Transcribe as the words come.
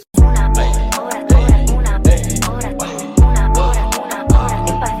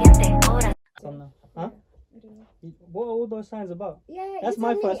what are all those signs about? Yeah, That's you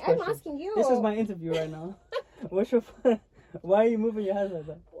my tell me. first question. I'm asking you. This is my interview right now. What's your? Why are you moving your hands like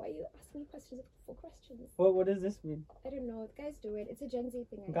that? Why are you asking me questions for questions? What does this mean? I don't know. Guys do it. It's a Gen Z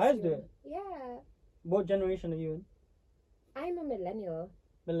thing. Guys do it? Yeah. What generation are you in? I'm a millennial.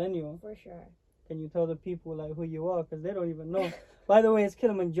 Millennial. For sure. Can you tell the people like who you are? Because they don't even know. By the way, it's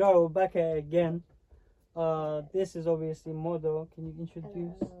Kilimanjaro back at it again. This is obviously Modo. Can you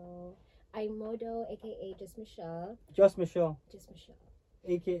introduce? Hello. I'm Modo, aka Just Michelle. Just Michelle. Just Michelle.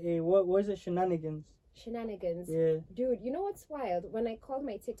 AKA what is it? Shenanigans. Shenanigans. Yeah. Dude, you know what's wild? When I called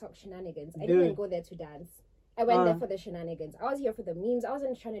my TikTok Shenanigans, I Dude. didn't go there to dance. I went there for the shenanigans. I was here for the memes. I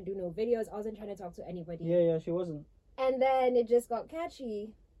wasn't trying to do no videos. I wasn't trying to talk to anybody. Yeah, she wasn't. And then it just got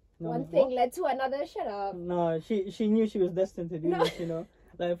catchy. No, One thing led to another. Shut up. No, she knew she was destined to do this, you know.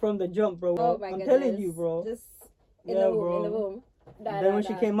 Like from the jump, bro. Oh my I'm goodness. telling you, bro. Just in Yeah, the womb, bro. in the womb. Then when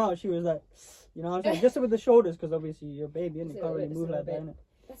she came out, she was like, you know what I'm saying? Just with the shoulders, because obviously you're a baby and you can't really move like that, innit?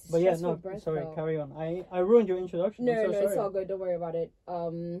 But yeah, no, sorry, carry on. I ruined your introduction. No, I'm so sorry. it's all good. Don't worry about it.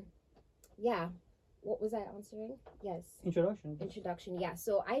 Yeah. What was I answering? Yes. Introduction, yeah.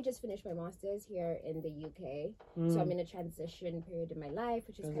 So I just finished my master's here in the UK. So I'm in a transition period in my life,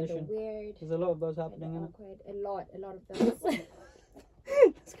 which is kind of weird. There's a lot of those happening, isn't it? A lot of those.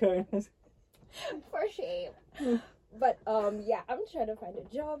 It's correct. For shame. But yeah, I'm trying to find a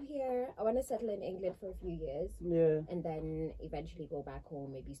job here. I want to settle in England for a few years. Yeah. And then eventually go back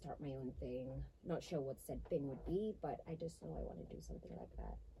home, maybe start my own thing. Not sure what said thing would be, but I just know I want to do something like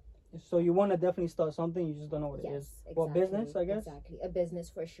that. So you want to definitely start something, you just don't know what it is. Exactly. What, business, I guess? Exactly. A business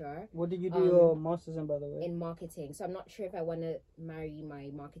for sure. What did you do your master's in, by the way? In marketing. So I'm not sure if I want to marry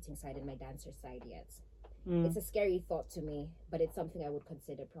my marketing side and my dancer side yet. It's a scary thought to me, but it's something I would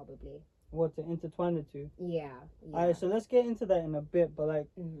consider probably. What, to intertwine the two? Yeah. Alright, so let's get into that in a bit, but like,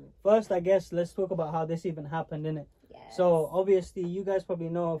 first, I guess, let's talk about how this even happened, innit? Yes. So, obviously, you guys probably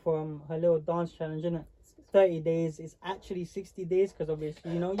know from her little dance challenge, innit? 30 days, it's actually 60 days, because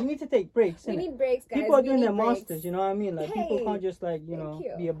obviously, you know, you need to take breaks, innit? We need breaks, guys. People are doing their masters, you know what I mean? Like, Hey, people can't just, like, you know,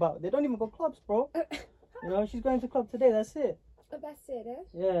 be about. They don't even go clubs, bro. You know, she's going to club today, that's it. Oh, that's it, eh?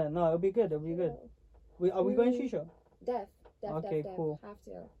 Yeah, no, it'll be good, it'll be good. Are we going shisha? Def, okay, cool. Have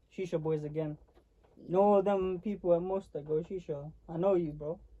to. Shisha boys again. No, them people at most that go shisha. I know you,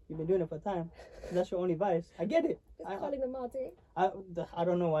 bro. You've been doing it for time. That's your only vice. I get it. Just calling them out, eh? I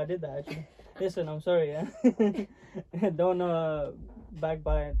don't know why I did that, actually. Listen, I'm sorry, yeah. Don't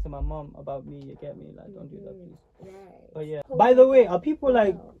backbite to my mom about me, you get me? Like, don't do that, please. Right. But yeah. By the way, are people,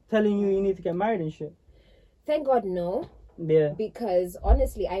 like, telling you need to get married and shit? Thank God, no. Yeah. Because,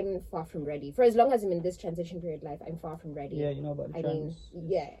 honestly, I'm far from ready. For as long as I'm in this transition period life, I'm far from ready. Yeah, you know about the trans.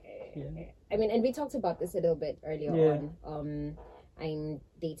 Yeah. I mean, and we talked about this a little bit earlier on. I'm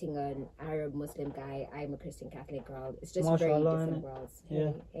dating an Arab Muslim guy. I'm a Christian Catholic girl. It's just very different worlds.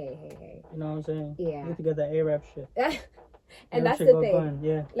 Yeah. Hey. You know what I'm saying? Yeah. You need to get that Arab shit. And that's the thing. Going.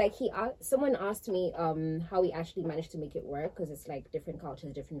 Yeah. Like someone asked me how we actually managed to make it work, because it's like different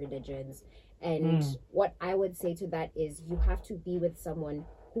cultures, different religions, and what I would say to that is you have to be with someone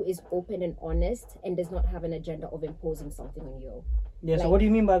who is open and honest and does not have an agenda of imposing something on you. Yeah. So what do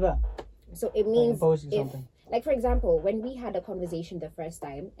you mean by that? So it means imposing something. Like, for example, when we had a conversation the first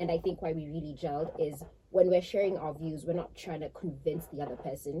time, and I think why we really gelled is when we're sharing our views, we're not trying to convince the other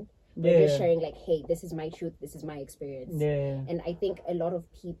person. We're just sharing, like, hey, this is my truth, this is my experience. Yeah. And I think a lot of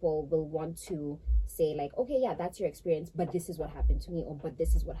people will want to say, like, okay, yeah, that's your experience, but this is what happened to me, or but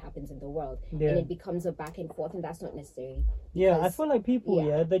this is what happens in the world. And it becomes a back and forth, and that's not necessary. Yeah, I feel like people,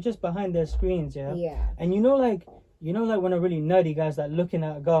 they're just behind their screens, Yeah. And you know, like when a really nerdy guy's like looking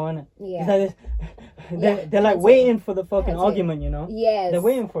at a girl, innit? Yeah. They're like waiting for the fucking argument, you know? Yes. They're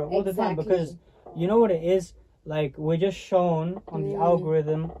waiting for it all the time, because you know what it is? Like, we're just shown on the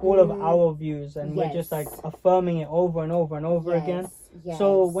algorithm all of our views, and we're just like affirming it over and over and over again. Yes.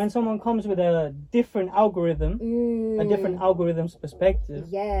 So when someone comes with a different algorithm, a different algorithm's perspective,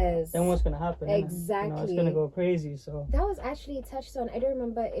 then what's gonna happen? Exactly. You know, it's gonna go crazy. So that was actually touched on. I don't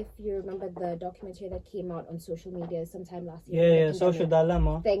remember if you remember the documentary that came out on social media sometime last year. Yeah, Social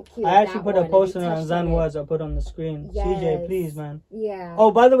Dilemma. Thank you. I actually put a post on it, and Zan words I put on the screen. Yes. CJ, please, man. Yeah.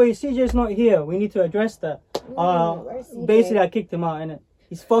 Oh, by the way, CJ's not here. We need to address that. Where's CJ? Basically, I kicked him out, innit?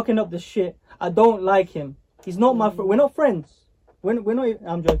 He's fucking up the shit. I don't like him. He's not my friend. We're not friends. We're not even,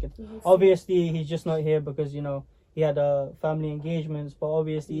 I'm joking. Obviously, he's just not here because, you know, he had family engagements. But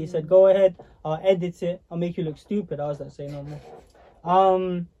obviously, he said, go ahead, I'll edit it. I'll make you look stupid. I was like, say no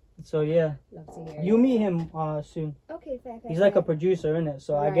more. So, yeah. Love to hear you meet him soon. Okay, fair. He's like a producer, innit?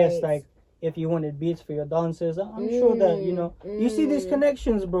 So I guess, like, if you wanted beats for your dances. I'm sure that, you know, you see these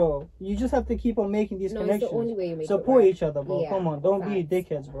connections, bro. You just have to keep on making these connections. It's the only way you make Support it work. each other, bro. Yeah, Come on, don't be facts.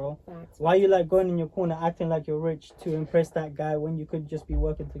 dickheads, bro. Facts. Why you like going in your corner acting like you're rich to impress that guy when you could just be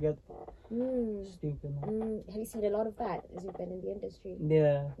working together? Stupid, man. Have you seen a lot of that as you've been in the industry?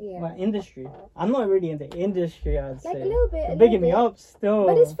 Yeah. Yeah. My industry. I'm not really in the industry, I'd say. Like a little bit. You're bigging me up still.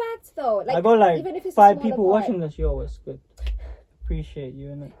 But it's facts though. Like, I got like even if it's 5 people watching this. Yo, it's good. Appreciate you,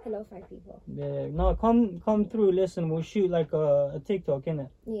 innit? Hello, 5 people. Yeah. No, come through. Listen, we'll shoot like a TikTok, innit?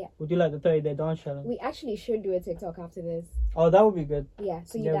 Yeah. We'll do like the 30-day dance challenge. We actually should do a TikTok after this. Oh, that would be good. Yeah.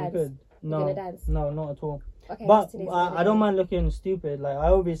 So you Yeah, dance. we could. No, You're gonna dance? no, not at all. Okay. But today's I don't mind looking stupid. Like I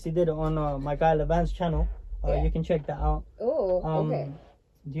obviously did it on my guy Levan's channel. Yeah. You can check that out. Oh. Okay.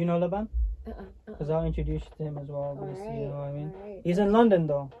 Do you know Levan? Uh-uh. Because I'll introduce you to him as well. Obviously, Alright, you know what I mean. alright. He's in London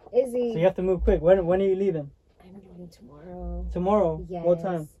though, Is he? so you have to move quick. When are you leaving? I'm leaving tomorrow. Tomorrow. Yes. What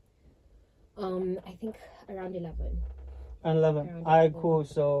time? I think around 11. At 11. Around Alright, 11. cool.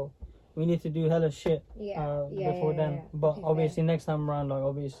 So we need to do hella shit Yeah. before then. Yeah. But Okay, obviously next time around, like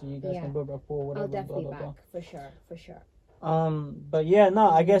obviously you guys Yeah. can build rapport, whatever. I'll definitely blah, blah, back for sure. For sure. blah. But yeah, no,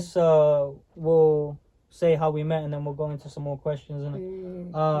 I guess we'll say how we met and then we'll go into some more questions.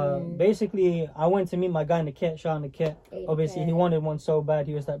 And basically, I went to meet my guy in the Ket, shout out in the Ket. Obviously, he wanted one so bad.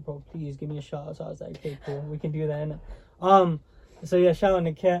 He was like, bro, please give me a shout out. So I was like, okay, cool, we can do that. Innit? So yeah, shout out in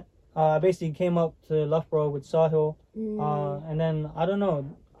the Ket. I basically came up to Loughborough with Sahil, and then I don't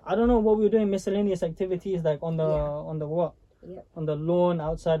know what we were doing, miscellaneous activities like on the what? Yep. On the lawn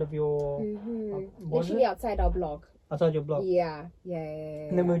outside of your what is Literally it? outside our block. Outside your block. Yeah.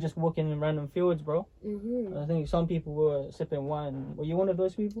 And then we were just walking in random fields, bro. I think some people were sipping wine. Were you one of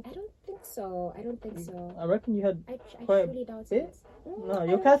those people? I don't think so. I reckon you had. I quite truly doubt bit? it. No, I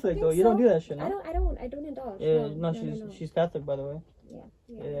you're don't Catholic think though. You don't so. do that shit, no? I don't indulge. Yeah, no, she's Catholic, by the way. Yeah.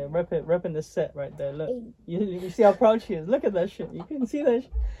 Yeah, repping the set right there. Look, Hey. you see how proud she is. Look at that shit. You can see that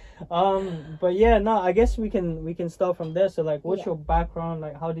shit. But yeah, no, I guess we can start from there. So like, what's your background?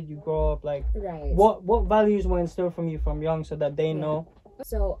 Like, how did you grow up? Like, Right. what values were instilled from you from young so that they know?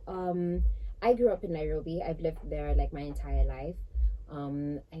 So I grew up in Nairobi. I've lived there like my entire life.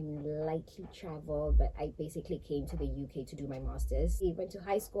 I'm lightly traveled, but I basically came to the UK to do my master's. I went to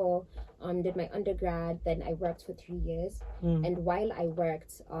high school, did my undergrad, then I worked for 3 years. And while I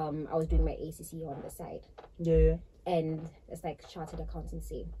worked, I was doing my ACC on the side. Yeah. And it's like chartered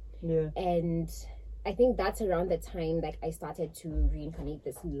accountancy. Yeah. And I think that's around the time like I started to reincarnate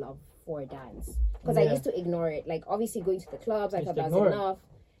this love for dance. Because I used to ignore it. Like obviously going to the clubs, I thought that was enough.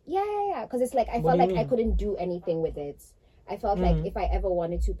 Yeah. Because it's like I felt like I couldn't do anything with it. I felt like if I ever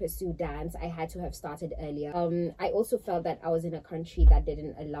wanted to pursue dance, I had to have started earlier. I also felt that I was in a country that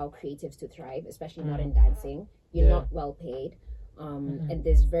didn't allow creatives to thrive, especially not in dancing. You're not well paid. And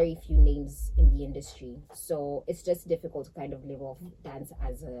there's very few names in the industry. So it's just difficult to kind of live off dance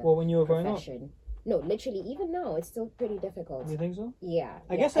as a when you were growing up? No, literally, even now, it's still pretty difficult. You think so? Yeah.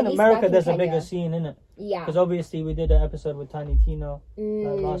 I guess At in least America, back in there's a Kenya. bigger scene, innit? Yeah. Because obviously we did an episode with Tiny Tino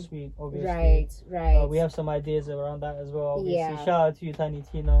last week, obviously. Right. We have some ideas around that as well, obviously. Yeah. Shout out to you, Tiny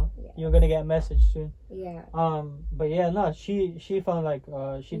Tino. Yes. You're going to get a message soon. Yeah. But yeah, no, she found like,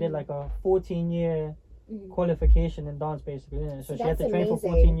 she did like a 14-year qualification in dance, basically, innit? So she had to train for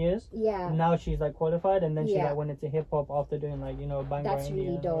 14 years. Yeah. Now she's like qualified, and then she like went into hip hop after doing like, you know, Bhangra That's India.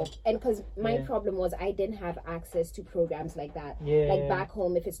 really dope. And because my problem was I didn't have access to programs like that. Yeah. Like back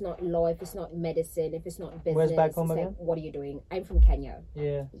home, if it's not law, if it's not medicine, if it's not business. Where's back home it's again? Like, what are you doing? I'm from Kenya.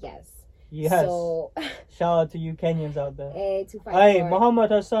 Yeah. Yes. So shout out to you Kenyans out there. Hey, Hey,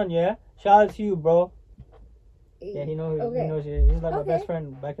 Muhammad Hassan, yeah. Shout out to you, bro. Yeah, he knows. Okay. He knows you. He's like my best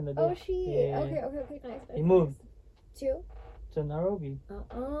friend back in the day. Oh, she. Yeah. Okay, nice. He moved to Nairobi.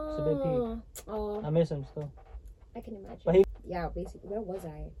 It's a bit peak. Oh, I miss him still. I can imagine. But yeah, basically, where was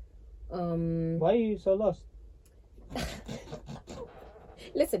I? Why are you so lost?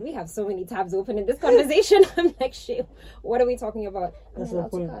 Listen, we have so many tabs open in this conversation. I'm like, shit, what are we talking about? That's the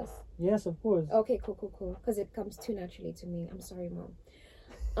point. Yes, of course. Okay, cool. Because it comes too naturally to me. I'm sorry,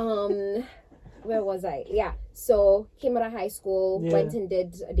 Mom. Where was I? Yeah. So came out of high school, went and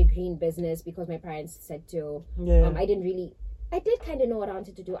did a degree in business because my parents said to. Yeah. I did kind of know what I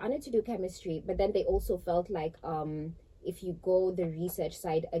wanted to do. I wanted to do chemistry, but then they also felt like if you go the research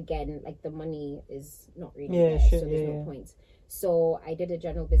side again, like the money is not really there, so there's no point. So I did a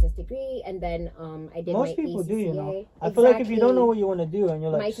general business degree, and then I did Most my people ACCA. do, you know. I feel like if you don't know what you want to do and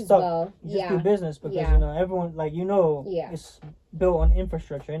you're like Might as stuck, well. you just do business because you know everyone like it's built on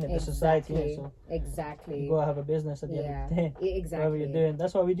infrastructure, innit? The society, innit? So exactly. you gotta have a business at the end of the day. Exactly. Whatever you're doing,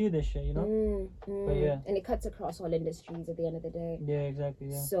 that's why we do this shit, you know. But yeah, and it cuts across all industries at the end of the day. Yeah, exactly.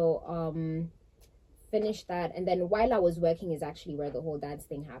 Yeah. So finished that, and then while I was working is actually where the whole dance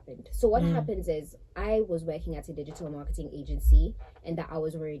thing happened. So what happens is I was working at a digital marketing agency, and the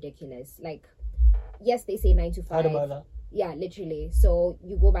hours were ridiculous. Like, yes, they say 9 to 5. Heard about that. Yeah, literally. So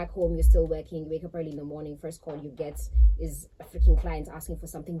you go back home, you're still working, you wake up early in the morning, first call you get is a freaking client asking for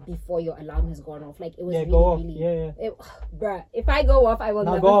something before your alarm has gone off. Like, it was really bruh, if I go off, I will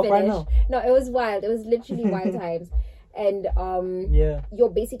never finish. Right now. No, it was wild. It was literally wild times. And you're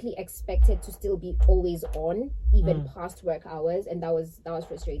basically expected to still be always on, even past work hours, and that was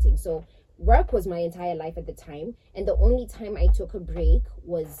frustrating. So work was my entire life at the time, and the only time I took a break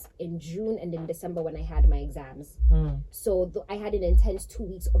was in June and in December when I had my exams. So I had an intense 2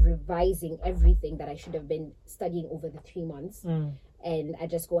 weeks of revising everything that I should have been studying over the 3 months, and I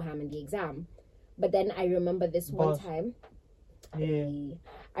just go ham in the exam. But then I remember this one time. Yeah.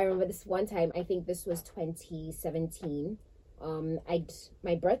 I remember this one time, I think this was 2017.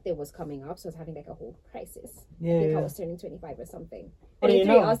 My birthday was coming up, so I was having like a whole crisis. I think I was turning 25 or something. 23,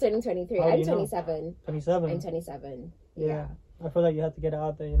 I was turning 23. I'm 27. 27. I'm 27. Yeah. I feel like you have to get it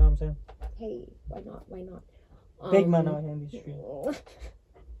out there, you know what I'm saying? Hey, why not? Why not? Big man out here in the street.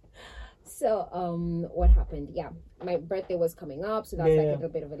 So, what happened? Yeah, my birthday was coming up, so that was like a little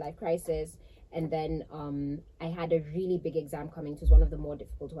bit of a life crisis. And then I had a really big exam coming. It was one of the more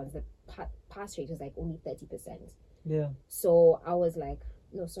difficult ones. The pass rate was like only 30%. Yeah. So I was like,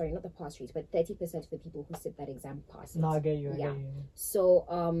 no, sorry, not the pass rate, but 30% of the people who sit that exam pass it. No, I get you. Yeah. So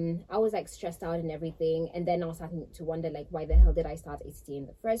I was like stressed out and everything. And then I was starting to wonder, like, why the hell did I start ACT in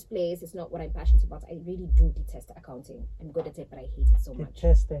the first place? It's not what I'm passionate about. I really do detest accounting. I'm good at it, but I hate it so much.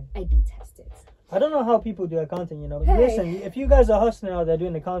 I detest it. I don't know how people do accounting, you know. Hey. Listen, if you guys are hustling out there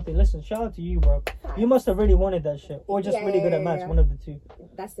doing accounting, listen, shout out to you, bro. You must have really wanted that shit. Or just really good at maths, one of the two.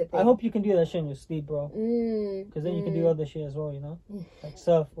 That's the thing. I hope you can do that shit in your sleep, bro. Because then you can do other shit as well, you know. Like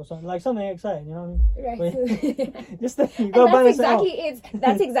surf or something. Like something exciting, you know what I mean? Right. Just you gotta balance it.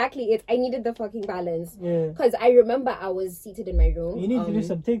 That's exactly it. I needed the fucking balance. Yeah. Because I remember I was seated in my room. You need to do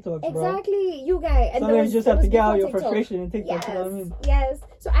some TikToks, bro. Exactly. You guys. And sometimes you just have to get out your frustration in TikTok, yes, you know what I mean? Yes.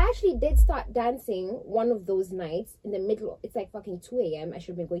 So I actually did start dancing one of those nights in the middle. It's like fucking 2 a.m. I should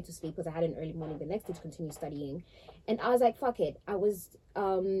have been going to sleep because I had an early morning the next day to continue studying. And I was like, fuck it. I was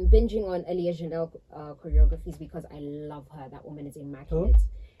binging on Aliyah Janelle choreographies because I love her. That woman is immaculate.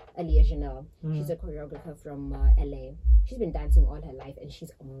 Aliyah Janelle. She's a choreographer from LA. She's been dancing all her life and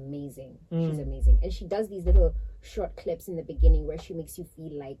she's amazing. She's amazing. And she does these little short clips in the beginning where she makes you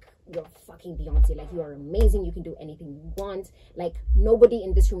feel like you're fucking Beyonce. Like, you are amazing. You can do anything you want. Like, nobody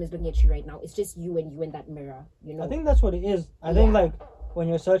in this room is looking at you right now. It's just you and you in that mirror, you know? I think that's what it is. I think, like, when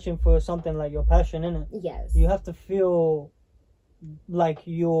you're searching for something like your passion in it, you have to feel like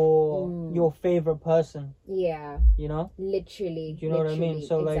your favorite person. Yeah. You know? Literally. Do you know what I mean?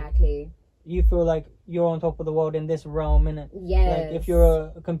 So exactly. Like, you feel like you're on top of the world in this realm, innit? Yes. Like, if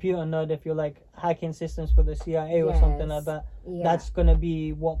you're a computer nerd, if you're like hacking systems for the CIA or something like that, that's gonna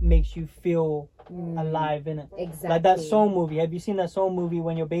be what makes you feel alive, innit? Exactly. Like that Soul movie. Have you seen that Soul movie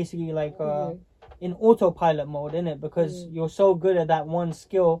when you're basically like in autopilot mode, innit? Because you're so good at that one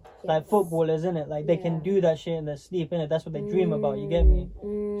skill, like footballers, innit? Like they can do that shit in their sleep, innit? That's what they dream about, you get me?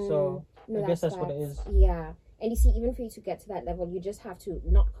 So I guess that's what it is. Yeah. And you see, even for you to get to that level, you just have to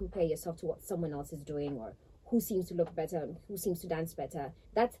not compare yourself to what someone else is doing or who seems to look better, who seems to dance better.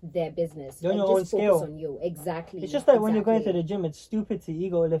 That's their business. You're on your own scale. Focus on you. Exactly. It's just like when you're going to the gym, it's stupid to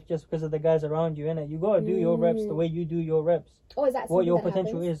ego lift just because of the guys around you, innit? You gotta do your reps the way you do your reps. Oh, is that what your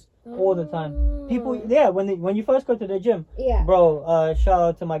potential is all the time? People, when you first go to the gym, bro, shout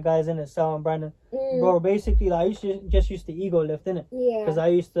out to my guys in it, Sal and Brandon. Bro, basically, like, I used to ego lift, innit? Yeah. Because I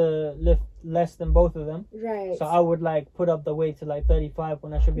used to lift less than both of them. Right. So I would like put up the weight to like 35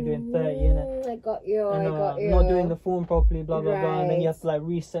 when I should be doing 30, innit? I got you. And, I got you. Not doing the form properly, blah blah blah, and then you have to like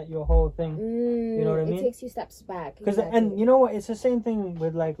reset your whole thing. You know what I mean? It takes you steps back. Because and you know what? It's the same thing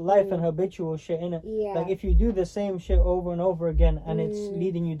with like life and habitual shit, innit? Yeah. Like if you do the same shit over and over again, and it's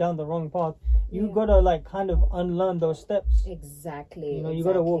leading you down the wrong path, you gotta like kind of unlearn those steps. Exactly. You know, you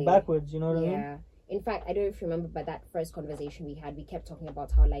gotta walk backwards. You know what I mean? Yeah. In fact, I don't know if you remember, but that first conversation we had, we kept talking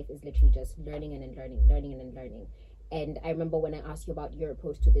about how life is literally just learning and then learning. And I remember when I asked you about your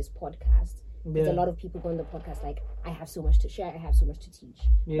approach to this podcast, there's a lot of people go on the podcast like, I have so much to share, I have so much to teach.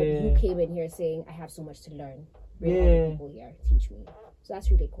 But you came in here saying, I have so much to learn. bring Yeah. other people here, teach me. So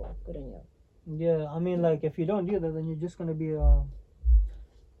that's really cool. Good on you. Yeah, I mean, like, if you don't do that, then you're just gonna be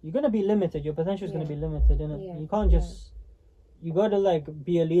you're gonna be limited. Your potential is gonna be limited, innit? Yeah. You can't just, you gotta like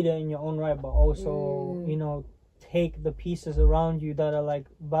be a leader in your own right, but also you know, take the pieces around you that are like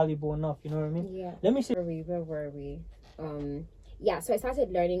valuable enough. You know what I mean? Yeah. Let me see. Where were we? Yeah. So I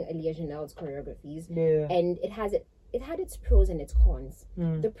started learning Aaliyah Janelle's choreographies, Yeah. and it had its pros and its cons.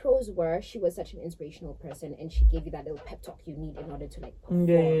 Mm. The pros were she was such an inspirational person, and she gave you that little pep talk you need in order to like perform,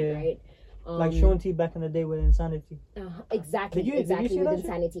 Yeah. right? Like Shaun T back in the day with Insanity. Exactly. Did you exactly see with that shit?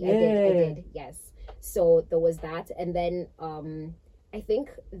 Insanity. Yeah. I did. Yes. So there was that, and then I think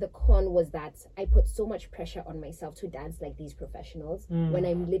the con was that I put so much pressure on myself to dance like these professionals when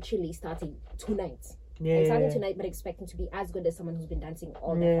I'm literally starting tonight. Yeah. I'm starting tonight, but expecting to be as good as someone who's been dancing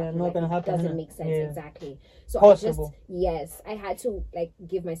all their Yeah, fucking not life. gonna It happen, doesn't innit? make sense. Yeah. Exactly. So Possible. I had to like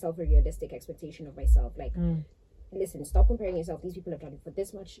give myself a realistic expectation of myself. Like, listen, stop comparing yourself. These people have done it for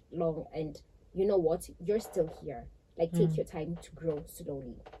this much long, and you know what? You're still here. Like, take your time to grow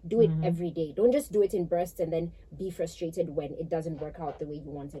slowly. Do it every day. Don't just do it in bursts and then be frustrated when it doesn't work out the way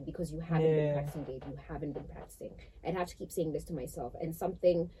you wanted because you haven't been practicing, babe. You haven't been practicing. I'd have to keep saying this to myself. And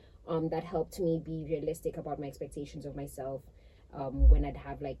something that helped me be realistic about my expectations of myself when I'd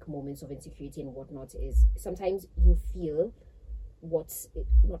have like moments of insecurity and whatnot is sometimes you feel what it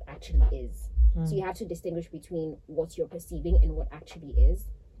not actually is. So you have to distinguish between what you're perceiving and what actually is.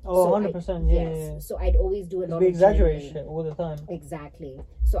 Oh, So 100%. Yeah. Yes. So I'd always do a lot We of exaggerate journaling. shit all the time. Exactly.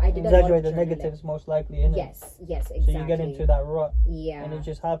 So I did Exaggerate a lot of the journaling. negatives most likely, innit? Yes, exactly. So you get into that rut, Yeah. and it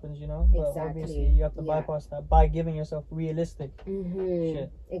just happens, you know. But Exactly. obviously, you have to Yeah. bypass that by giving yourself realistic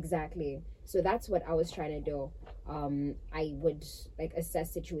shit. Exactly. So that's what I was trying to do. I would like assess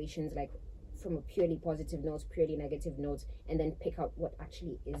situations like from a purely positive note, purely negative note, and then pick out what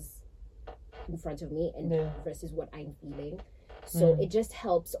actually is in front of me and versus what I'm feeling. So it just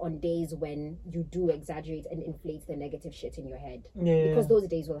helps on days when you do exaggerate and inflate the negative shit in your head. Yeah. Because those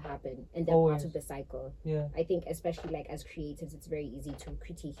days will happen and they're Always. part of the cycle. Yeah. I think especially like as creatives, it's very easy to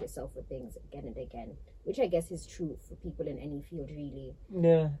critique yourself for things again and again, which I guess is true for people in any field really.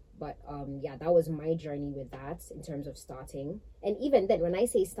 Yeah. But yeah, that was my journey with that in terms of starting. And even then, when I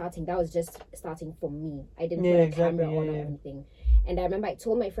say starting, that was just starting for me. I didn't put a camera on or anything. And I remember I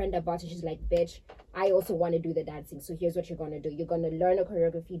told my friend about it. She's like, bitch, I also want to do the dancing. So here's what you're going to do. You're going to learn a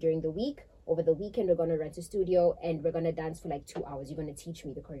choreography during the week. Over the weekend, we're going to rent a studio and we're going to dance for like 2 hours. You're going to teach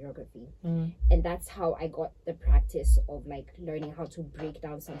me the choreography. And that's how I got the practice of like learning how to break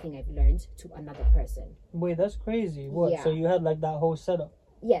down something I've learned to another person. Wait, that's crazy. What? Yeah. So you had like that whole setup?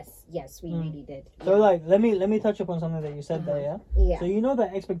 Yes, we really did. So like, let me touch upon something that you said there, yeah? Yeah. So you know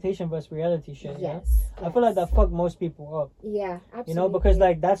that expectation versus reality shit, Yes. I feel like that fucked most people up. Yeah, absolutely. You know, because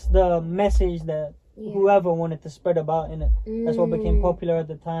like that's the message that whoever wanted to spread about in it. That's what became popular at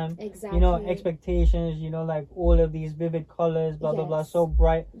the time. Exactly. You know, expectations, you know, like all of these vivid colors, blah blah blah, so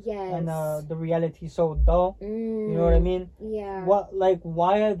bright. Yes. And the reality so dull. You know what I mean? Yeah. What, like,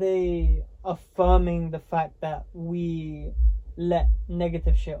 why are they affirming the fact that we let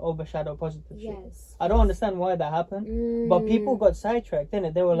negative shit overshadow positive shit? Yes. I don't understand why that happened. But people got sidetracked,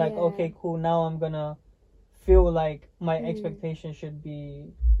 innit? They were like, okay, cool, now I'm gonna feel like my expectations should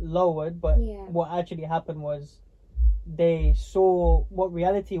be lowered. But what actually happened was they saw what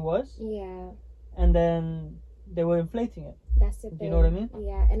reality was. Yeah. And then they were inflating it. That's the thing. You know what I mean?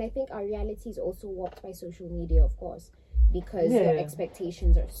 Yeah. And I think our reality is also warped by social media, of course. Because your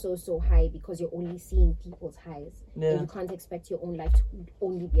expectations are so high because you're only seeing people's highs. Yeah. And you can't expect your own life to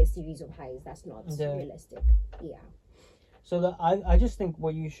only be a series of highs. That's not realistic. Yeah. So that I just think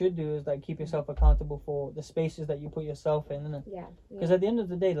what you should do is like keep yourself accountable for the spaces that you put yourself in, innit? Yeah. Because at the end of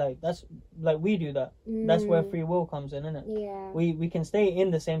the day, like that's like we do that. That's where free will comes in, innit? Yeah. We can stay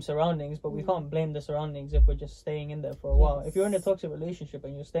in the same surroundings, but we can't blame the surroundings if we're just staying in there for a while. If you're in a toxic relationship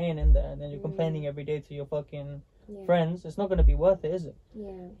and you're staying in there and then you're complaining every day to your fucking friends, it's not gonna be worth it, is it?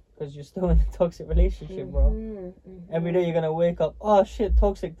 Yeah. Because you're still in a toxic relationship, bro. Every day you're gonna wake up, oh shit,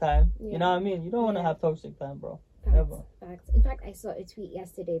 toxic time. You know what I mean? You don't want to have toxic time, bro. Ever. Facts. In fact, I saw a tweet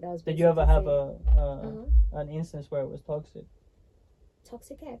yesterday that was. Did you ever have an instance where it was toxic?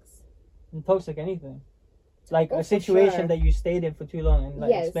 Toxic ex? Toxic anything. Like a situation that you stayed in for too long and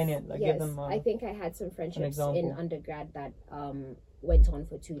like explain it. Like give them. I think I had some friendships in undergrad that went on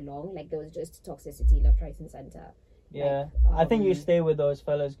for too long. Like there was just toxicity left, right, and center. Yeah, like, I think you stay with those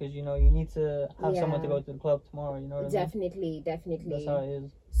fellas because you know you need to have someone to go to the club tomorrow. You know what I mean? Definitely. That's how it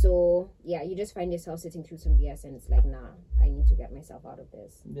is. So yeah, you just find yourself sitting through some BS and it's like, nah, I need to get myself out of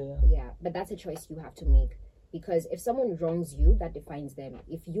this. Yeah. Yeah, but that's a choice you have to make. because if someone wrongs you, that defines them.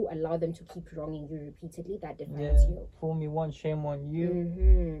 If you allow them to keep wronging you repeatedly, that defines you. Fool me once, shame on you.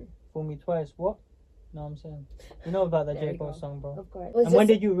 Mm-hmm. Fool me twice, what? No, I'm saying, you know about that There J. you Cole go. song, bro. Of course. And when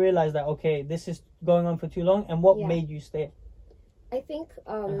did you realize that, okay, this is going on for too long, and what Yeah. made you stay? I think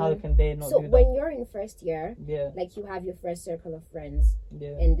And how can they not so do that? when you're in first year, Yeah, like you have your first circle of friends, yeah.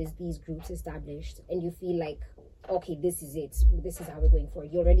 and there's these groups established, and you feel like, okay, this is it, this is how we're going for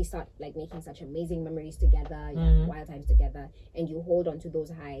it. You already start like making such amazing memories together, you have wild times together, and you hold on to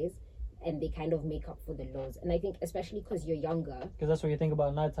those highs, and they kind of make up for the lows. And I think especially because you're younger, Because that's what you think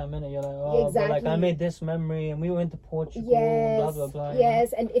about nighttime, innit? You're like, oh, but like I Exactly. made this memory, and we went to Portugal, and blah blah blah. you know?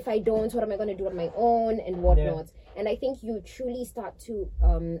 yes, and if I don't, what am I going to do on my own and whatnot? And I think you truly start to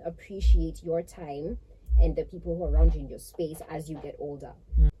appreciate your time and the people who are around you in your space as you get older.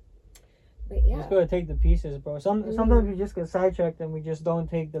 But You yeah, just gotta take the pieces, bro. Sometimes we just get sidetracked and we just don't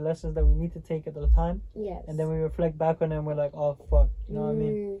take the lessons that we need to take at the time, yes, and then we reflect back on them. We're like, oh fuck, you know what I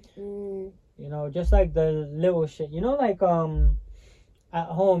mean? Mm. You know, just like the little shit. You know, like at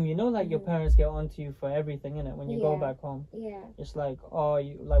home, you know, like your parents get onto you for everything, innit? When you go Yeah. back home, Yeah, it's like, oh,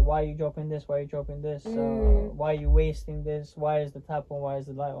 you like, why are you dropping this? Why are you dropping this? Why are you wasting this? Why is the tap on? Why is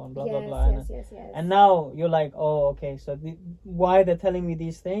the light on? Blah blah blah. innit? yes. And now you're like, oh, okay. So why they're telling me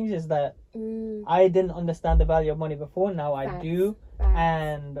these things is that I didn't understand the value of money before. Now I Facts. do, Facts.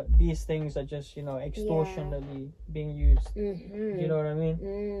 and these things are just, you know, extortionately being used. You know what I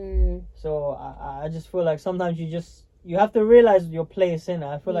mean? So I just feel like sometimes you have to realize your place in it.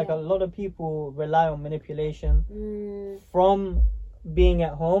 I feel like a lot of people rely on manipulation from being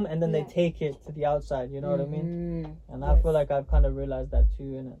at home, and then they take it to the outside. You know what I mean? And I feel like I've kind of realized that too,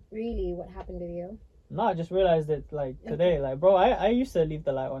 innit? Really, what happened to you? No, I just realized it like today. Like, bro, I used to leave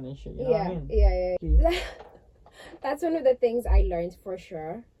the light on and shit. You know what I mean? Yeah. That's one of the things I learned for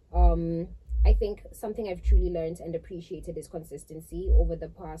sure. I think something I've truly learned and appreciated is consistency over the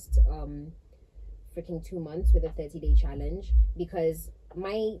past freaking 2 months with a 30-day challenge, because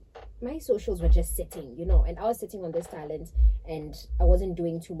my socials were just sitting, you know, and I was sitting on this talent and I wasn't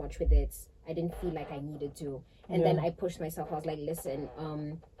doing too much with it. I didn't feel like I needed to. And then I pushed myself. I was like, listen,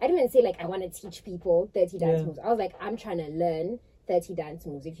 I didn't even say like I want to teach people 30 dance moves. I was like, I'm trying to learn 30 dance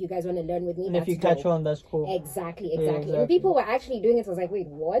moves. If you guys want to learn with me, And that's if you catch dope. on, that's cool. Exactly. exactly. And people were actually doing it. So I was like, wait,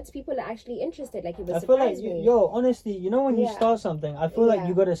 what? People are actually interested. Like, it was I feel like, me. yo, honestly, you know, when you Yeah. start something, I feel like Yeah.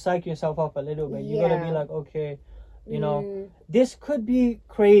 you gotta psych yourself up a little bit. You gotta be Yeah. like, okay, you know, this could be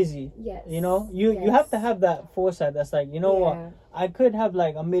crazy. Yes. You know, you have to have that foresight. That's like, you know what, I could have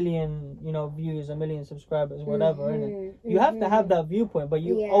like 1 million, you know, views, 1 million subscribers, whatever. innit? You have to have that viewpoint, but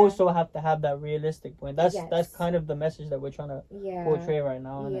you also have to have that realistic point. That's kind of the message that we're trying to portray right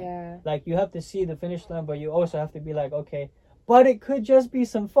now. innit? Like, you have to see the finish line, but you also have to be like, okay, but it could just be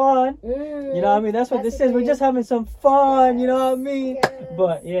some fun. You know what I mean? That's what this is. We're just having some fun. You know what I mean?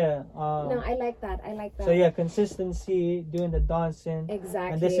 But yeah. No, I like that. So yeah, consistency, doing the dancing.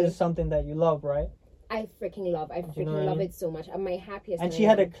 Exactly. And this is something that you love, right? I freaking love. I freaking know what I love mean? it so much. I'm my happiest. And when she I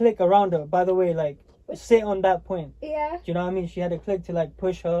had a am. clique around her. By the way, like, sit on that point. Yeah. Do you know what I mean? She had a clique to like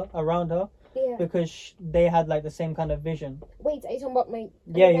push her around her. Yeah. Because they had like the same kind of vision. Wait, are you talking about my?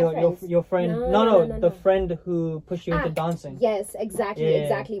 Yeah, friends? your friend. No, No, the friend who pushed you into dancing. Yes, exactly, Yeah.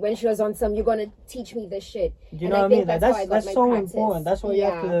 exactly. When she was on some, you're gonna teach me this shit. Do you know what I mean? Like, that's so important. That's why you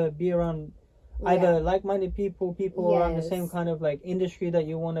have Yeah. to be around either like-minded people around the same kind of like industry that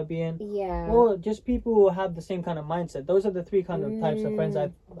you want to be in, Yeah. or just people who have the same kind of mindset. Those are the three kind of types of friends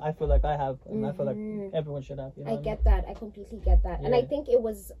I feel like I have, and I feel like everyone should have. You know I what get that. I completely get that. And I Yeah. think it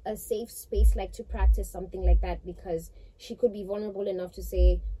was a safe space like to practice something like that, because she could be vulnerable enough to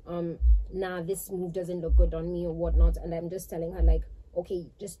say, nah, this move doesn't look good on me or whatnot. And I'm just telling her like, okay,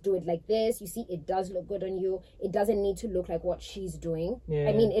 just do it like this. You see, it does look good on you. It doesn't need to look like what she's doing. Yeah.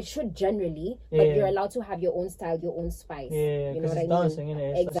 I mean, it should generally, but Yeah. you're allowed to have your own style, your own spice. Yeah, you know because what I it's mean? dancing,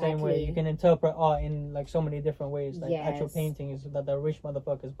 innit? It's the same way. Exactly. You can interpret art in like so many different ways. Like actual Yes. paintings that the rich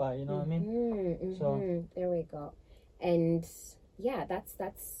motherfuckers buy. You know what I mean? So- there we go. And yeah, that's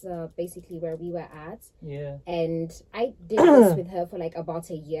basically where we were at. Yeah. And I did this with her for like about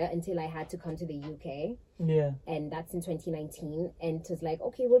a year until I had to come to the UK. Yeah. And that's in 2019. And it was like,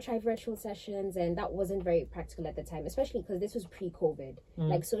 okay, we'll try virtual sessions. And that wasn't very practical at the time, especially because this was pre-COVID.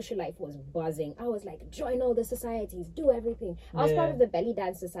 Like, social life was buzzing. I was like, join all the societies, do everything. I was part of the belly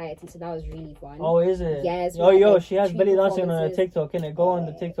dance society, so that was really fun. Oh, is it? Yes. Oh, we had, yo, like, she has 3 belly dancing on her performances. TikTok, innit? Go on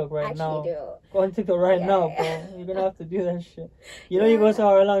the TikTok right now. Actually Go on TikTok right now, bro. You're gonna have to do that shit. You know, you go to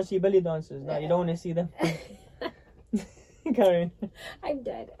our lounge, see belly dancers. No, you don't want to see them. Karen. I'm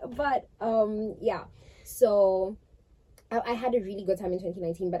dead. But yeah. So I had a really good time in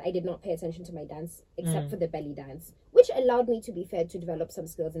 2019, but I did not pay attention to my dance except for the belly dance, which allowed me, to be fair, to develop some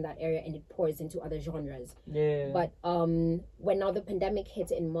skills in that area, and it pours into other genres. Yeah. But when now the pandemic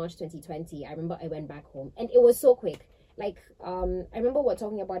hit in March 2020, I remember I went back home, and it was so quick. Like, I remember we're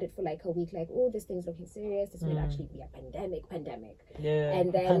talking about it for like a week, like, oh, this thing's looking serious. This might actually be a pandemic. Yeah.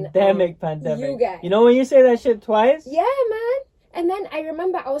 And then pandemic. You know when you say that shit twice? Yeah, man. And then I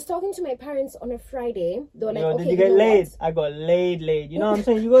remember I was talking to my parents on a Friday. They were like, Yo, okay, did you get laid? What? I got laid. You know what I'm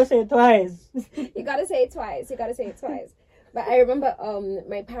saying? You gotta say it twice. You gotta say it twice. But I remember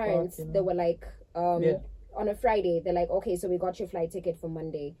my parents, they were like, on a Friday, they're like, okay, so we got your flight ticket for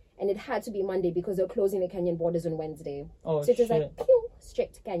Monday. And it had to be Monday because they're closing the Kenyan borders on Wednesday. Oh, so it was shit. like, pew,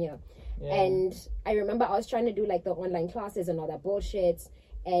 straight to Kenya. Yeah. And I remember I was trying to do like the online classes and all that bullshit.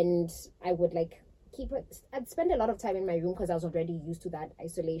 And I would like I'd spend a lot of time in my room because I was already used to that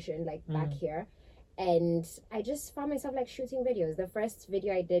isolation, like back here. And I just found myself like shooting videos. The first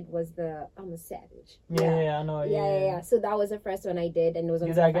video I did was the I'm a Savage. Yeah, I know. Yeah. So that was the first one I did, and it was on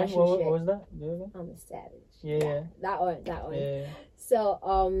the fashion again? shit. What was that? I'm a Savage. Yeah. That one. Yeah. So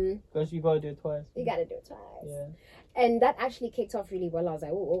because you gotta do it twice. You gotta do it twice. Yeah. And that actually kicked off really well. I was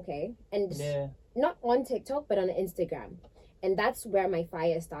like, oh, okay. And not on TikTok, but on Instagram. And that's where my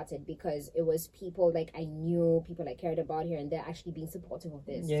fire started, because it was people like I knew, people I cared about here, and they're actually being supportive of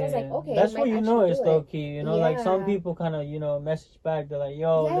this. Yeah. So I was like, okay. That's what you know is low key. You know, like some Yeah. people kind of, you know, message back. They're like,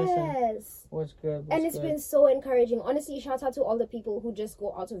 yo, listen, what's good? And it's been so encouraging. Honestly, shout out to all the people who just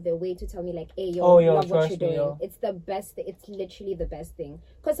go out of their way to tell me like, hey, yo, love what you're doing. Yo. It's the best. It's literally the best thing.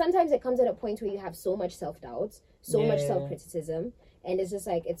 Because sometimes it comes at a point where you have so much self-doubt, so much self-criticism, and it's just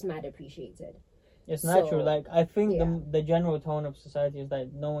like, it's mad appreciated. It's natural. Like, I think the general tone of society is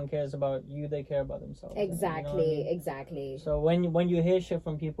that no one cares about you; they care about themselves. Exactly, you know what I mean? Exactly. So when you hear shit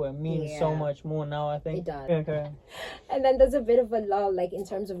from people, it means so much more now. I think it does. Okay. And then there's a bit of a lull, like in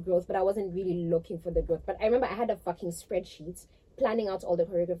terms of growth, but I wasn't really looking for the growth. But I remember I had a fucking spreadsheet planning out all the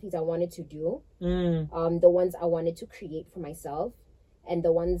choreographies I wanted to do, the ones I wanted to create for myself, and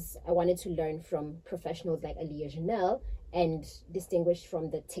the ones I wanted to learn from professionals like Aliyah Janelle, and distinguished from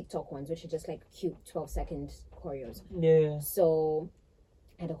the TikTok ones, which are just like cute 12-second choreos. Yeah. So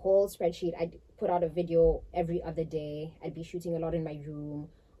I had a whole spreadsheet. I'd put out a video every other day. I'd be shooting a lot in my room.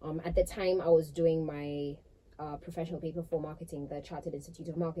 At the time, I was doing my professional paper for marketing, the Chartered Institute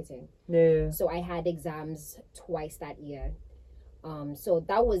of Marketing. Yeah. So I had exams twice that year. So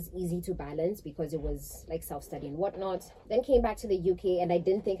that was easy to balance because it was like self-study and whatnot. Then came back to the UK, and I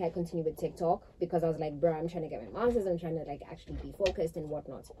didn't think I'd continue with TikTok because I was like, bro, I'm trying to get my master's. I'm trying to like actually be focused and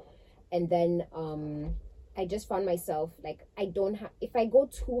whatnot. And then I just found myself like, if I go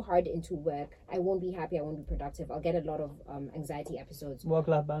too hard into work, I won't be happy. I won't be productive. I'll get a lot of anxiety episodes.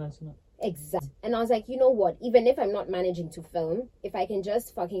 Work-life balance, no? Exactly. And I was like, you know what? Even if I'm not managing to film, if I can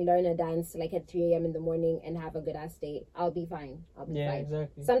just fucking learn a dance like at 3 a.m. in the morning and have a good ass day, I'll be fine. I'll be fine.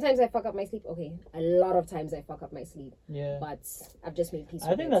 Exactly. Sometimes I fuck up my sleep. Okay, a lot of times I fuck up my sleep. Yeah. But I've just made peace with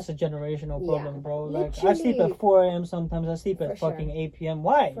I think it. that's a generational problem, bro. Like, Literally. I sleep at 4 a.m. sometimes. I sleep at fucking 8 p.m.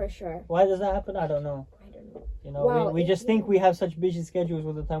 Why? For sure. Why does that happen? I don't know. You know, Wow, we just think we have such busy schedules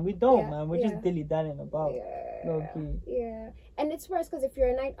all the time. We don't, man. We're just dilly-dallying about. Low key. Yeah. And it's worse because if you're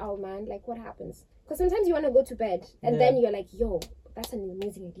a night owl, man, like what happens? Because sometimes you want to go to bed and then you're like, yo, that's an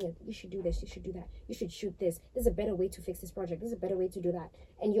amazing idea. You should do this. You should do that. You should shoot this. There's a better way to fix this project. There's a better way to do that.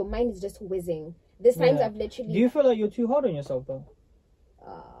 And your mind is just whizzing. There's times I've literally... Do you feel like you're too hard on yourself, though?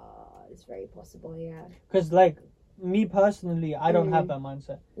 It's very possible, yeah. Because, like, me personally, I don't have that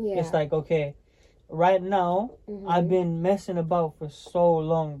mindset. Yeah. It's like, okay, right now, I've been messing about for so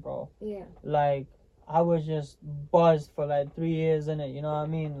long, bro. Yeah. Like, I was just buzzed for like 3 years in it, you know what I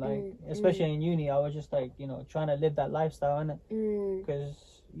mean? Like, especially in uni, I was just like, you know, trying to live that lifestyle in it.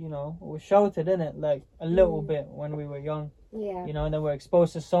 Because, you know, we sheltered in it like a little bit when we were young. Yeah. You know, and then we're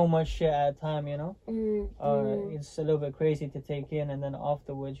exposed to so much shit at a time, you know? It's a little bit crazy to take in, and then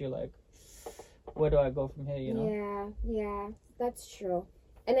afterwards you're like, where do I go from here, you know? Yeah, that's true.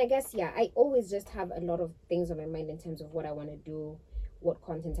 And I guess, I always just have a lot of things on my mind in terms of what I want to do, what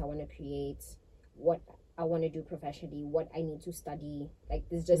content I want to create, what I want to do professionally, what I need to study. Like,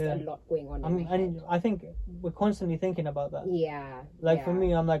 there's just a lot going on in my head. And I think we're constantly thinking about that. Yeah. Like, for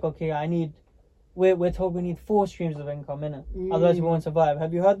me, I'm like, okay, we're told we need 4 streams of income, innit? Otherwise we won't survive.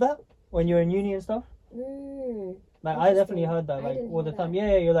 Have you heard that? When you're in uni and stuff? Like, I definitely heard that, like, all the time.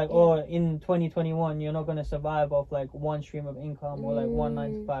 Yeah, you're like, oh, in 2021, you're not going to survive off, like, 1 stream of income or, like, 1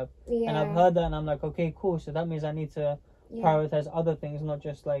 9 to 5. Yeah. And I've heard that, and I'm like, okay, cool. So that means I need to prioritize other things, not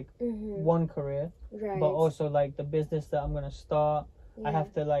just, like, one career, but also, like, the business that I'm going to start, I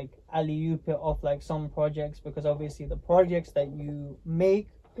have to like alley-oop it off like some projects, because obviously the projects that you make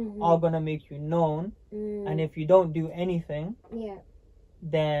are gonna make you known, and if you don't do anything,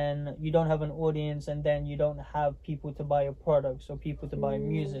 then you don't have an audience, and then you don't have people to buy your products, or people to buy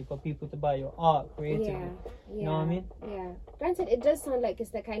music, or people to buy your art creatively. You know what I mean? Yeah. Granted, it does sound like it's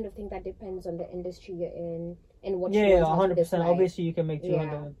the kind of thing that depends on the industry you're in and what you Yeah, want out of this 100%. life. Obviously, you can make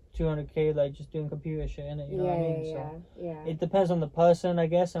 200K like just doing computer shit, innit? You know what I mean? So it depends on the person, I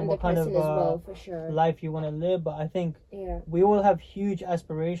guess, and what kind of for sure. life you want to live. But I think we all have huge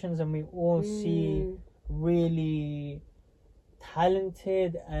aspirations, and we all see really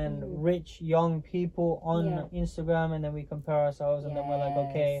talented and rich young people on Instagram, and then we compare ourselves, and then we're like,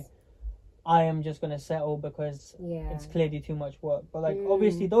 okay, I am just gonna settle because it's clearly too much work. But like,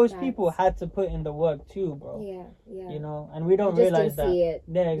 obviously, those people had to put in the work too, bro. You know, and we don't realize that. Yeah,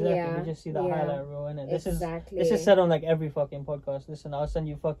 exactly. We just see the highlight reel, innit? This is said on like every fucking podcast. Listen, I'll send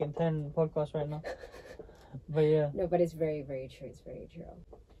you fucking 10 podcasts right now. But yeah. No, but it's very, very true. It's very true.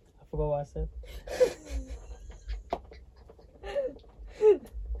 I forgot what I said.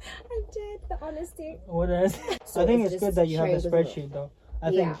 I did, the honesty. What did I say? So I think it's good that you have the spreadsheet though. I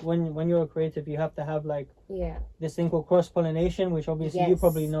think when you're a creative, you have to have like this thing called cross-pollination, which obviously you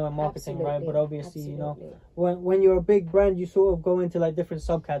probably know in marketing, right? But obviously, you know, when you're a big brand, you sort of go into like different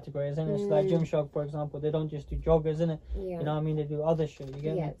subcategories, and it's like Gymshark, for example, they don't just do joggers, innit? You know what I mean? They do other shit. You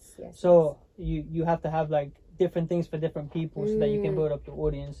get me? So you have to have like different things for different people so that you can build up your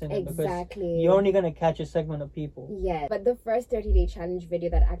audience in it, because you're only gonna catch a segment of people. Yeah, but the first 30-day challenge video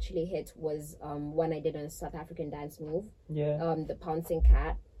that actually hit was one I did on a South African dance move. The pouncing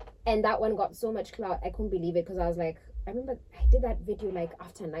cat, and that one got so much clout. I couldn't believe it, because I was like, I remember I did that video like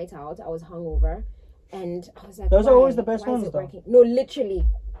after a night out. I was hungover, and I was like, those are always the best ones though. No, literally,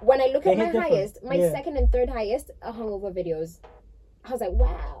 when I look at my highest, my second and third highest are hungover videos. I was like,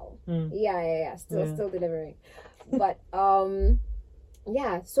 wow. Still delivering. But so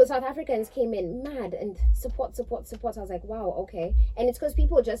South Africans came in mad and support. I was like, wow, okay. And it's because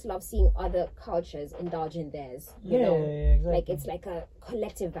people just love seeing other cultures indulge in theirs, you know? Exactly. Like it's like a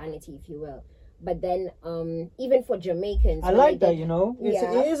collective vanity, if you will. But then even for Jamaicans, I like that, you know,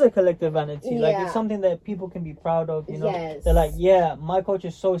 it is a collective vanity. Like it's something that people can be proud of, you know. They're like, my culture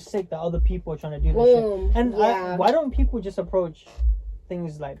is so sick that other people are trying to do this shit. And why don't people just approach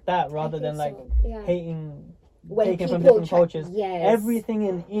things like that rather than like hating taken from different cultures? Everything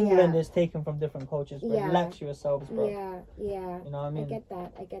in England is taken from different cultures, but relax yourselves, bro. You know what I mean?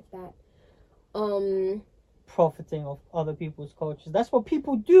 I get that. Profiting of other people's cultures, that's what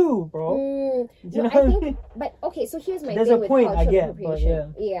people do, bro. But okay, so here's my There's thing a with point culture I get,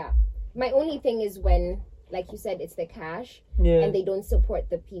 appropriation. My only thing is when, like you said, it's the cash and they don't support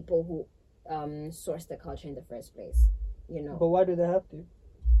the people who source the culture in the first place. You know, but why do they have to?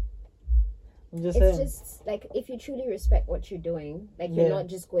 I'm just saying. It's just like, if you truly respect what you're doing, like you're not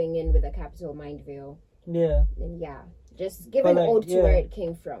just going in with a capital mind view. Then just give an ode to where it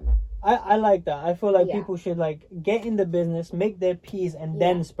came from. I like that. I feel like people should like get in the business, make their piece, and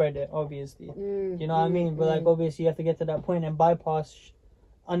then spread it. Obviously, you know what I mean. But like, obviously, you have to get to that point and bypass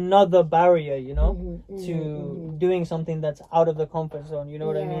another barrier, you know, to doing something that's out of the comfort zone. You know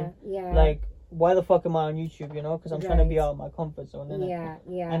what I mean? Like, why the fuck am I on YouTube, you know? Because I'm trying to be out of my comfort zone, innit?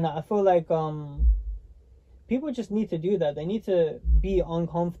 And I feel like people just need to do that. They need to be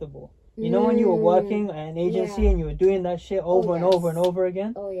uncomfortable. You know, when you were working at an agency and you were doing that shit over and over and over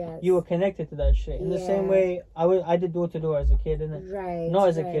again, you were connected to that shit. In the same way, I did door-to-door as a kid, innit? Not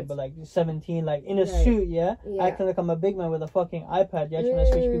as a kid, but like 17, like in a suit, acting like I'm a big man with a fucking iPad, trying to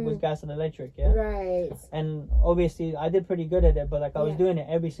switch people's gas and electric, And obviously, I did pretty good at it, but like I was doing it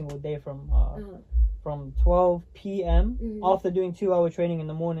every single day from 12 p.m. after doing 2-hour training in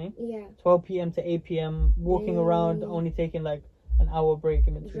the morning, 12 p.m. to 8 p.m. walking around, only taking like an hour break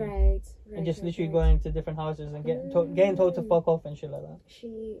in between, and just literally going to different houses and getting told to fuck off and shit like that.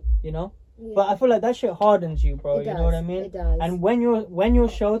 You know, but I feel like that shit hardens you, bro. You know what I mean? It does. And when you're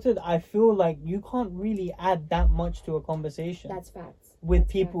sheltered, I feel like you can't really add that much to a conversation. That's facts. With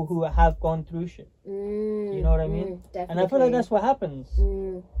people who have gone through shit. You know what I mean? Definitely. And I feel like that's what happens.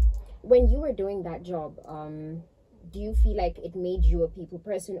 When you were doing that job, do you feel like it made you a people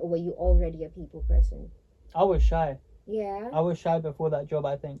person, or were you already a people person? I was shy. I was shy before that job,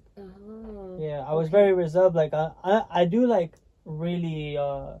 I think. I was very reserved. Like I do like really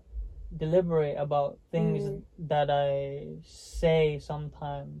deliberate about things that I say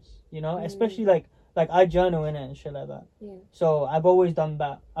sometimes, you know, especially like like I journal in it and shit like that. Yeah. So I've always done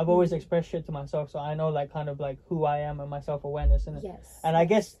that. I've always expressed shit to myself, so I know like kind of like who I am and my self-awareness in it. Yes. And I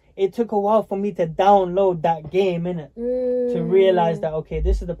guess it took a while for me to download that game in it, to realize that okay,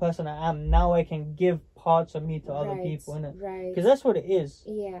 this is the person I am. Now I can give parts of me to other people in it, Right. because that's what it is.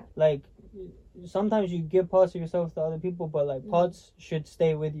 Yeah. Like sometimes you give parts of yourself to other people, but like parts should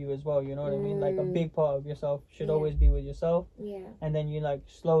stay with you as well. You know what I mean? Like a big part of yourself should always be with yourself. Yeah. And then you like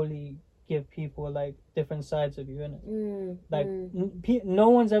slowly give people like different sides of you in it. Like no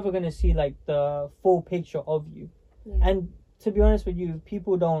one's ever gonna see like the full picture of you. Yeah. And to be honest with you,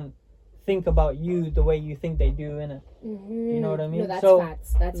 people don't think about you the way you think they do in it. You know what I mean? No, that's so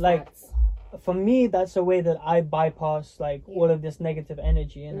facts. That's like facts. for me, that's a way that I bypass like all of this negative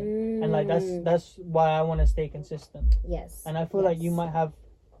energy in it. And like that's why I want to stay consistent. Yes. And I feel like you might have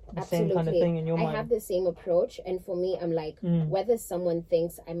the same kind of thing in your mind. I have the same approach, and for me, I'm like, whether someone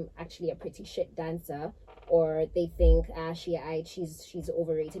thinks I'm actually a pretty shit dancer, or they think she's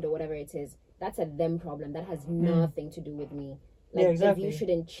overrated or whatever it is, that's a them problem. That has nothing to do with me. Like, exactly. You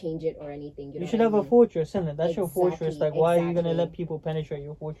shouldn't change it or anything. You should have a fortress in it. That's your fortress. Like, why are you gonna let people penetrate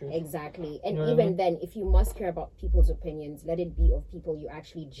your fortress? Exactly. And you know even then, if you must care about people's opinions, let it be of people you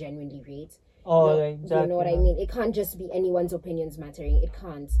actually genuinely rate. Oh, exactly. You know what I mean? It can't just be anyone's opinions mattering. It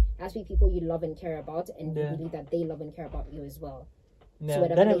can't. It has to be people you love and care about, and you believe that they love and care about you as well. Yeah, so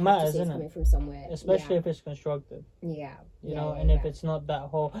then it matters, isn't it? Coming from somewhere, especially if it's constructive. Yeah. You know, and if it's not that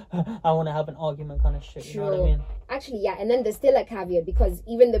whole I want to have an argument kind of shit. True. You know what I mean? Actually, yeah, and then there's still a caveat, because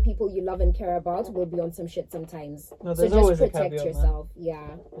even the people you love and care about will be on some shit sometimes. No, so just protect yourself. Man. Yeah.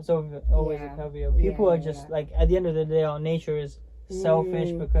 It's always a caveat. People are just like, at the end of the day, our nature is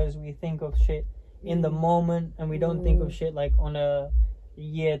selfish because we think of shit in the moment, and we don't think of shit like on a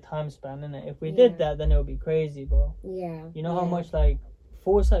year time span, innit? If we did that, then it would be crazy, bro. Yeah. You know how much like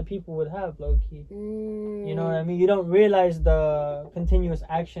foresight people would have, low key. You know what I mean? You don't realize the continuous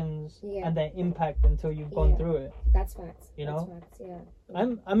actions and their impact until you've gone through it. That's facts. You know? That's facts,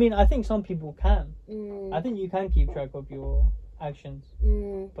 yeah. I mean, I think some people can. I think you can keep track of your actions.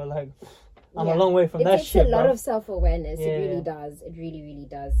 But like, I'm a long way from that shit, It takes a lot bro. of self-awareness. It really does. It really, really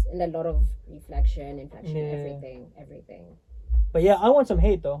does. And a lot of reflection, everything. But yeah, I want some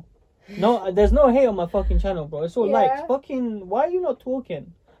hate though. No, there's no hate on my fucking channel, bro. It's all likes. Fucking, why are you not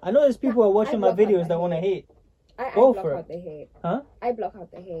talking? I know there's people who are watching my videos that want to hate. I block out the hate. Huh? I block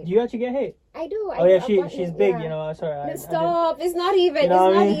out the hate. Do you actually get hate? I do. Oh yeah, she's big, you know. Sorry. Stop! It's not even. You know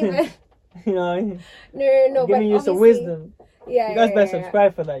it's not even. You know what I mean? No. Giving you some wisdom. Yeah. You guys better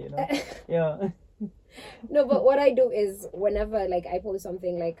subscribe for that, you know. Yeah. No, but what I do is whenever like I post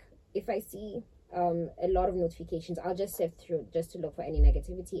something, like if I see a lot of notifications, I'll just sift through just to look for any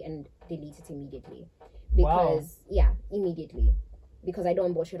negativity and delete it immediately. Because immediately. Because I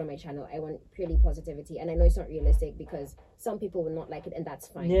don't bullshit on my channel. I want purely positivity, and I know it's not realistic because some people will not like it, and that's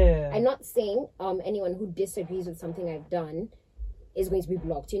fine. Yeah. I'm not saying anyone who disagrees with something I've done is going to be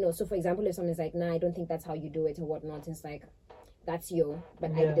blocked, you know. So for example, if someone's like, nah, I don't think that's how you do it or whatnot, it's like, that's you,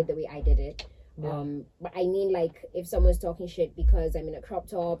 but I did it the way I did it. But I mean, like, if someone's talking shit because I'm in a crop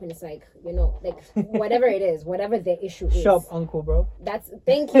top and it's like, you know, like whatever it is, whatever the issue is. Shut up, uncle, bro.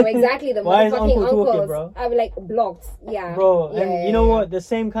 Thank you, exactly. The Why is motherfucking uncle talking, bro? I'm like blocked. Yeah, bro. And you know what? The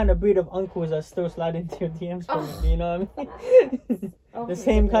same kind of breed of uncles are still sliding to your DMs from me. You know what I mean? The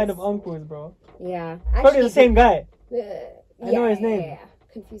same kind of uncles, bro. Yeah, probably the same guy. I know his name. Yeah.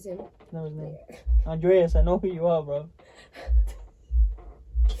 Confuse him. I know his name. Andreas. I know who you are, bro.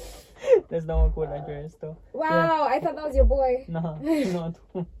 There's no one called Andreas though. Wow, I thought that was your boy. No, not.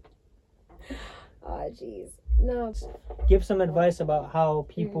 Oh, jeez. No. Give some advice about how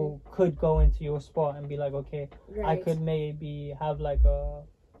people could go into your spot and be like, okay, I could maybe have like a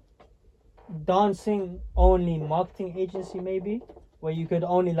dancing only marketing agency, maybe, where you could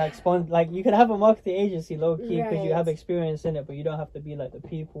only like you could have a marketing agency low key because you have experience in it, but you don't have to be like the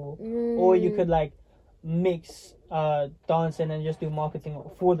people, or you could like mix dancing and just do marketing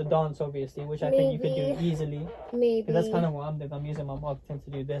for the dance, obviously, which I think you could do easily. Maybe. Because that's kind of what I'm doing. I'm using my marketing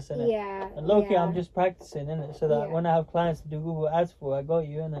to do this, innit? Yeah. And low-key, I'm just practicing, innit? So that when I have clients to do Google Ads for, I got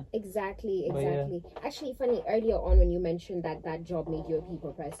you, innit? Exactly. Actually, funny, earlier on when you mentioned that job made you a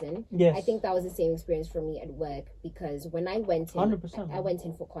people person, I think that was the same experience for me at work, because when I went in, 100%, I went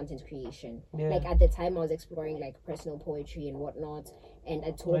in for content creation. Yeah. Like, at the time, I was exploring, like, personal poetry and whatnot, and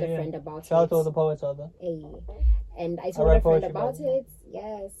I told a friend about it. Shout out to all the poets out there. Hey. And I told a friend about it.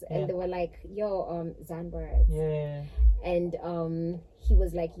 Yes. And they were like, yo, Zanbird. Yeah. And he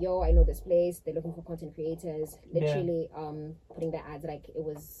was like, yo, I know this place. They're looking for content creators. Literally putting the ads, like, it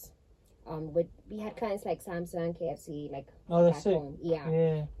was we had clients like Samsung, KFC, like that's sick.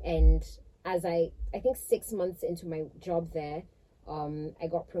 Yeah. And as I think 6 months into my job there, I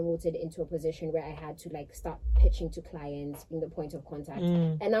got promoted into a position where I had to like start pitching to clients, being the point of contact.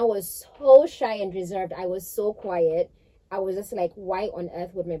 And I was so shy and reserved. I was so quiet. I was just like, why on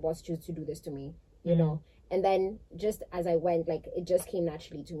earth would my boss choose to do this to me? You know? And then just as I went, like it just came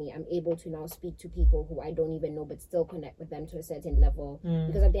naturally to me. I'm able to now speak to people who I don't even know, but still connect with them to a certain level.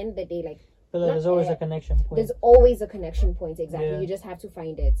 Because at the end of the day, like, but there's always a connection point. There's always a connection point, exactly. Yeah. You just have to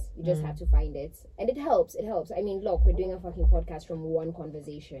find it. You just have to find it. And it helps. It helps. I mean, look, we're doing a fucking podcast from one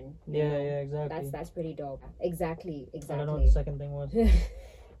conversation. Yeah, exactly. That's pretty dope. Exactly. I don't know what the second thing was.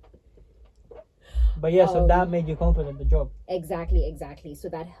 But yeah, so that made you confident in the job. Exactly. So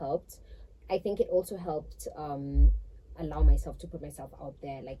that helped. I think it also helped allow myself to put myself out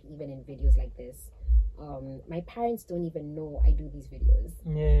there, like even in videos like this. My parents don't even know I do these videos.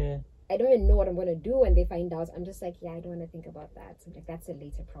 Yeah. I don't even know what I'm going to do when they find out. I'm just like, I don't want to think about that. So like, that's a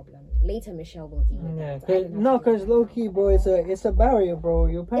later problem. Later, Michelle will deal with that. Because low-key, bro, it's a barrier, bro.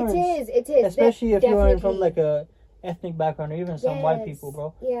 Your parents... It is. Especially if you're from like a ethnic background or even some white people,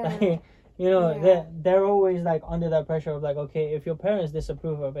 bro. Yeah. Like, they're always like under that pressure of like, okay, if your parents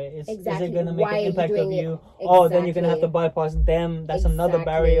disapprove of it, is it going to make an impact of you? Oh, then you're going to have to bypass them. That's another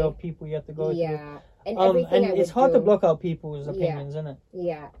barrier of people you have to go through. And it's hard to block out people's opinions, isn't it?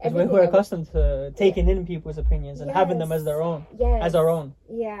 Yeah. Because we're accustomed to taking in people's opinions and having them as their own. As our own.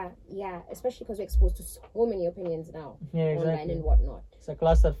 Yeah. Especially because we're exposed to so many opinions now. Yeah, exactly. Online and whatnot. It's a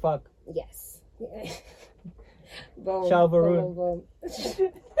clustered fuck. Yes. Boom. Ciao, Varun. Boom.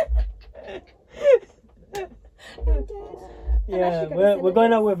 Yeah, we're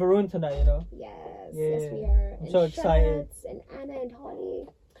going out with Varun tonight, you know? Yes we are. I'm so excited. And Anna and Holly.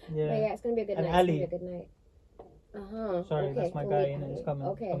 Yeah. But yeah, it's gonna be a good and night. Ali. It's gonna be a good night. Sorry, that's my guy, and he's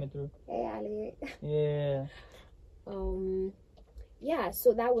coming through. Hey, Ali. Yeah. Yeah,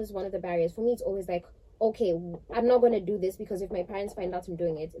 so that was one of the barriers. For me, it's always like, okay, I'm not going to do this because if my parents find out I'm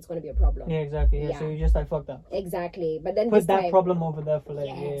doing it, it's going to be a problem. Yeah, exactly. Yeah. So you just like, fuck that. Exactly. But then put that problem over there for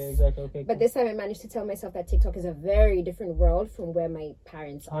later. Yes. Yeah, exactly. Okay. But this time I managed to tell myself that TikTok is a very different world from where my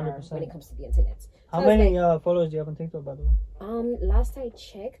parents are 100%. when it comes to the internet. How many followers do you have on TikTok, by the way? Last I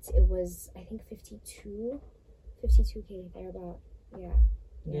checked, it was, I think, 52K, thereabout.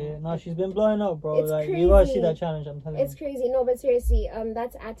 Yeah, no, she's been blowing up, bro. It's like crazy. You gotta see that challenge, I'm telling you. It's crazy. No, but seriously,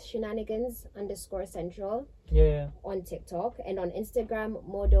 that's at shenanigans_central. Yeah. On TikTok, and on Instagram,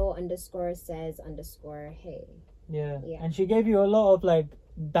 modo_says_hey. Yeah. And she gave you a lot of like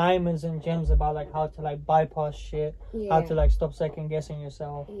diamonds and gems about like how to like bypass shit, how to like stop second guessing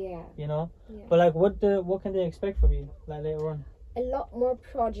yourself. Yeah. You know? Yeah. But like what can they expect from you like later on? A lot more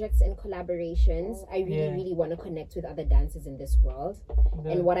projects and collaborations. I really want to connect with other dancers in this world.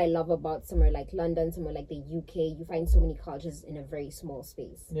 Yeah. And what I love about somewhere like London, somewhere like the UK, you find so many cultures in a very small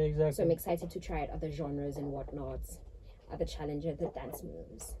space. Yeah, exactly. So I'm excited to try out other genres and whatnot, other challenges, the dance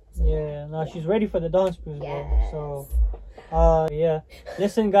moves. So she's ready for the dance moves, bro. So,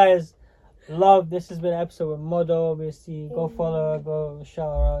 listen, guys. This has been an episode with Modo. Obviously, go follow her, go shout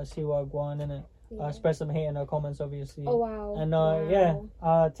her out, see what going on in it. Spread some hate in the comments, obviously. Oh wow. And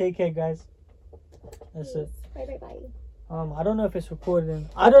take care, guys. That's it. Bye. I don't know if it's recording.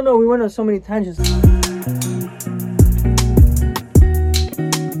 I don't know. We went on so many tangents.